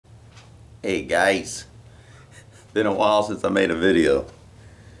Hey guys, been a while since I made a video.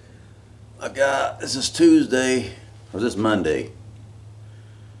 This is Tuesday, or is this Monday?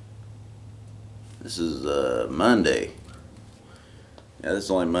 This is Monday. Yeah, this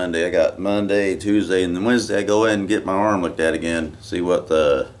is only Monday. I got Monday, Tuesday, and then Wednesday I go in and get my arm looked at again. See that's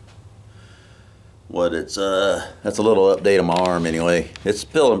a little update on my arm anyway. It's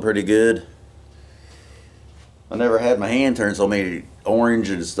feeling pretty good. I never had my hand turn so many orange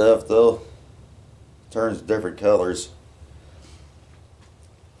and stuff though. Turns different colors.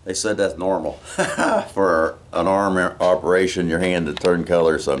 They said that's normal for an arm operation, your hand to turn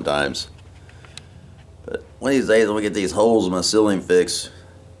colors sometimes. But one of these days when we get these holes in my ceiling fixed,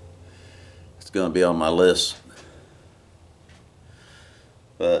 it's going to be on my list.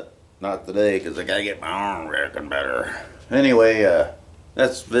 But not today because I got to get my arm working better. Anyway,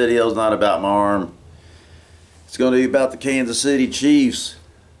 this video's not about my arm. It's going to be about the Kansas City Chiefs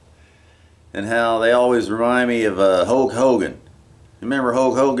and how they always remind me of Hulk Hogan. Remember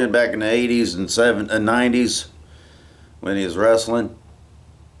Hulk Hogan back in the 80s and 90s when he was wrestling?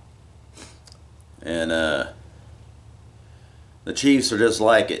 And the Chiefs are just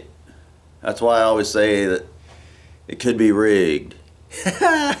like it. That's why I always say that it could be rigged.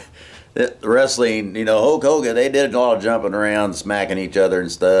 The wrestling, you know, Hulk Hogan, they did a lot of jumping around, smacking each other and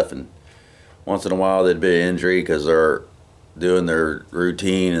stuff, and once in a while there'd be an injury because they're doing their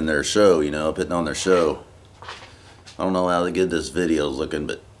routine and their show, you know, putting on their show. I don't know how good this video's looking,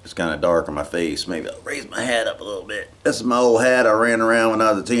 but it's kind of dark on my face. Maybe I'll raise my hat up a little bit. This is my old hat I ran around when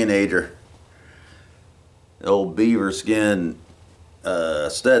I was a teenager. The old beaver skin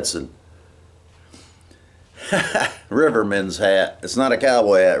Stetson. Riverman's hat. It's not a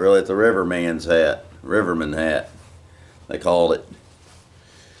cowboy hat, really. It's a riverman's hat. Riverman hat, they called it.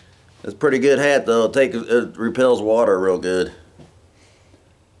 It's a pretty good hat, though. It repels water real good.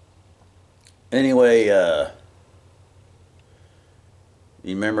 Anyway, you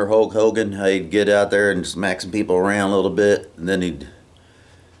remember Hulk Hogan? How he'd get out there and smack some people around a little bit, and then he'd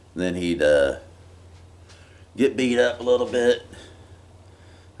get beat up a little bit.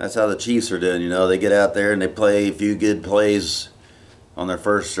 That's how the Chiefs are doing, you know. They get out there and they play a few good plays on their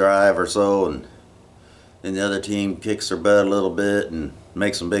first drive or so, and then the other team kicks their butt a little bit and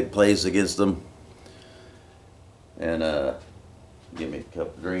makes some big plays against them. And give me a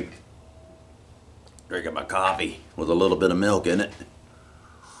cup of drink. Drinking my coffee with a little bit of milk in it.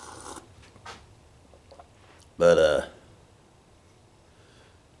 But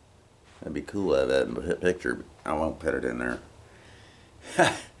that'd be cool to have that in the picture. I won't put it in there.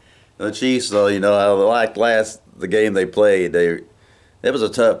 The Chiefs, though, you know, I liked the game they played. It was a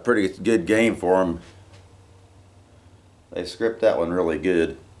tough, pretty good game for them. They scripted that one really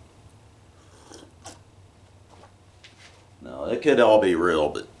good. No, it could all be real,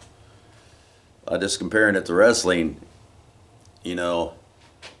 but just comparing it to wrestling, you know,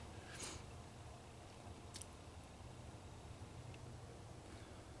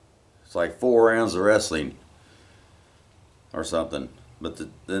 it's like 4 rounds of wrestling or something. But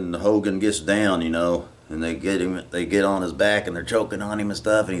then Hogan gets down, you know, and they get on his back and they're choking on him and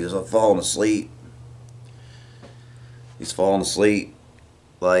stuff, and he's just falling asleep. He's falling asleep,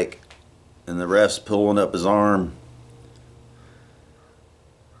 like, and the ref's pulling up his arm.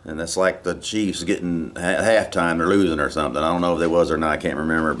 And that's like the Chiefs getting halftime, they're losing or something. I don't know if they was or not, I can't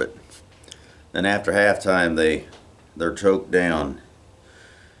remember. But then after halftime, they're choked down.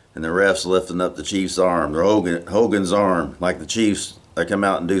 And the ref's lifting up the Chiefs' arm, Hogan's arm, like the Chiefs. They come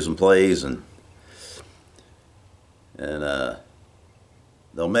out and do some plays, and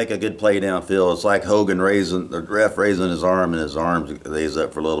they'll make a good play downfield. It's like the ref raising his arm, and his arm lays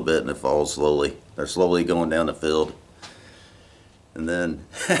up for a little bit, and it falls slowly. They're slowly going down the field, and then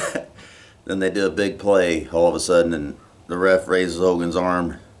then they do a big play all of a sudden, and the ref raises Hogan's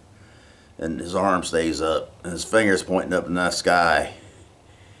arm, and his arm stays up, and his finger's pointing up in the sky,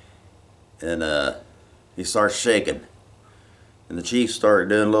 and he starts shaking. And the Chiefs start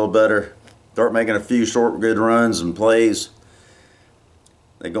doing a little better, start making a few short good runs and plays.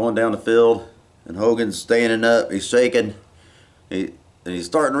 They're going down the field, and Hogan's standing up, he's shaking, and he's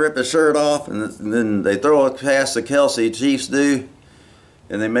starting to rip his shirt off, and then they throw a pass to Kelsey, Chiefs do,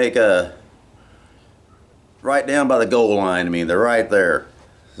 and they make a right down by the goal line. I mean, they're right there.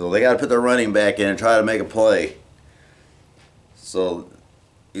 So they got to put their running back in and try to make a play. So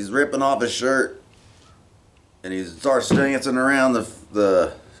he's ripping off his shirt, and he starts dancing around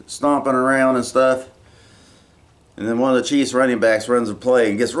the stomping around and stuff. And then one of the Chiefs running backs runs a play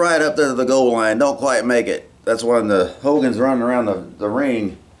and gets right up there to the goal line, don't quite make it. That's when the Hogan's running around the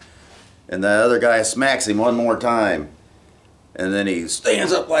ring, and the other guy smacks him one more time. And then he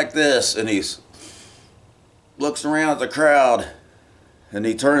stands up like this, and he looks around at the crowd, and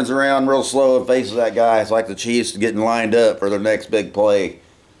he turns around real slow and faces that guy. It's like the Chiefs getting lined up for their next big play.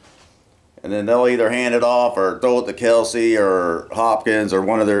 And then they'll either hand it off or throw it to Kelsey or Hopkins or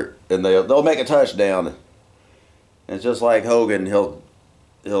one of their, and they'll make a touchdown. And it's just like Hogan. He'll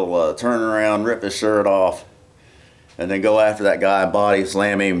turn around, rip his shirt off, and then go after that guy, body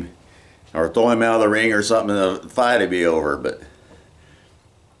slam him, or throw him out of the ring or something, and the fight would be over. But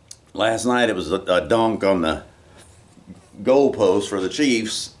last night it was a dunk on the goalpost for the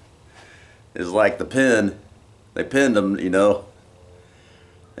Chiefs. It's like the pin. They pinned them, you know.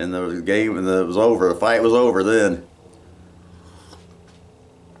 And the game, and it was over. The fight was over then.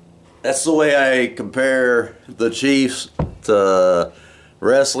 That's the way I compare the Chiefs to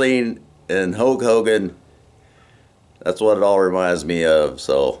wrestling and Hulk Hogan. That's what it all reminds me of.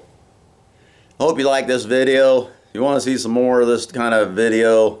 So I hope you like this video. If you want to see some more of this kind of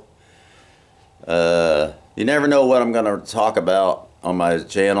video, you never know what I'm going to talk about on my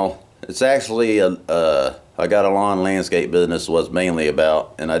channel. It's actually I got a lawn landscape business was mainly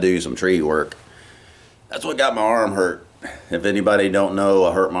about, and I do some tree work. That's what got my arm hurt. If anybody don't know,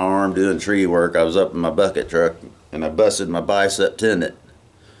 I hurt my arm doing tree work. I was up in my bucket truck and I busted my bicep tendon.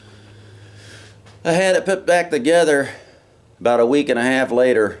 I had it put back together about a week and a half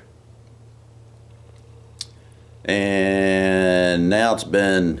later, and now it's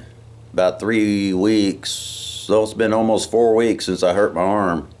been about 3 weeks, so it's been almost 4 weeks since I hurt my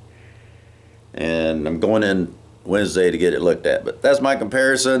arm, and I'm going in Wednesday to get it looked at. But that's my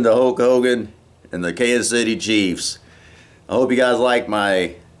comparison to Hulk Hogan and the Kansas City Chiefs. I hope you guys like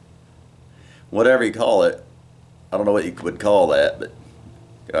my, whatever you call it, I don't know what you would call that,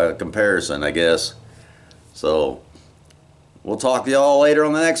 but comparison, I guess. So we'll talk to y'all later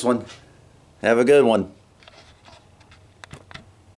on the next one. Have a good one.